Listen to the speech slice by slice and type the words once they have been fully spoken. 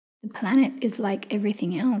the planet is like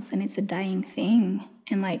everything else, and it's a dying thing.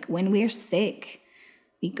 And like when we're sick,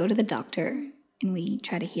 we go to the doctor and we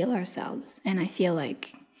try to heal ourselves. And I feel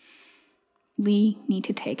like we need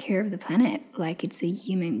to take care of the planet like it's a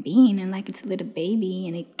human being and like it's a little baby,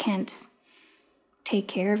 and it can't take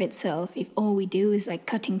care of itself if all we do is like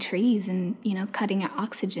cutting trees and, you know, cutting our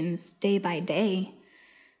oxygens day by day.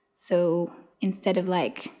 So instead of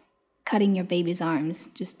like cutting your baby's arms,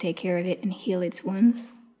 just take care of it and heal its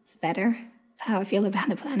wounds. It's better. That's how I feel about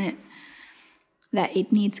the planet, that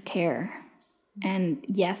it needs care. And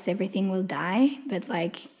yes, everything will die, but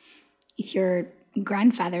like if your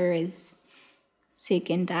grandfather is sick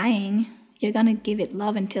and dying, you're gonna give it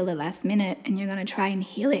love until the last minute, and you're gonna try and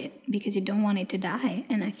heal it because you don't want it to die.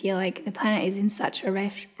 And I feel like the planet is in such a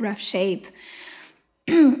rough shape.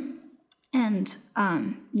 And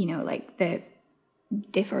you know, like the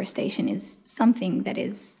deforestation is something that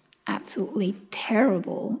is absolutely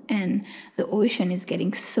terrible, and the ocean is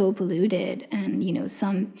getting so polluted, and you know,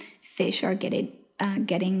 some fish are getting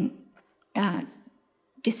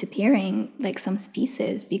disappearing, like some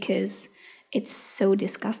species, because it's so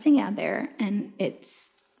disgusting out there, and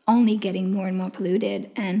it's only getting more and more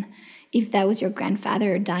polluted. And if that was your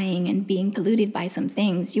grandfather dying and being polluted by some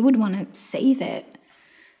things, you would want to save it.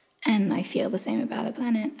 And I feel the same about the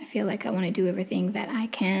planet. I feel like I want to do everything that I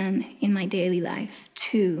can in my daily life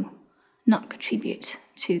to not contribute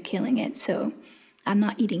to killing it. So I'm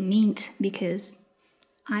not eating meat because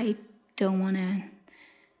I don't want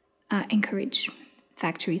to encourage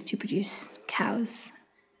factories to produce cows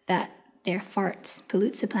that their farts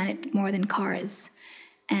pollutes the planet more than cars.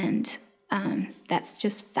 And that's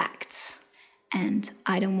just facts. And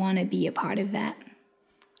I don't want to be a part of that.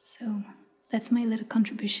 So that's my little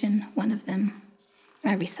contribution, one of them.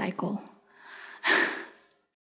 I recycle.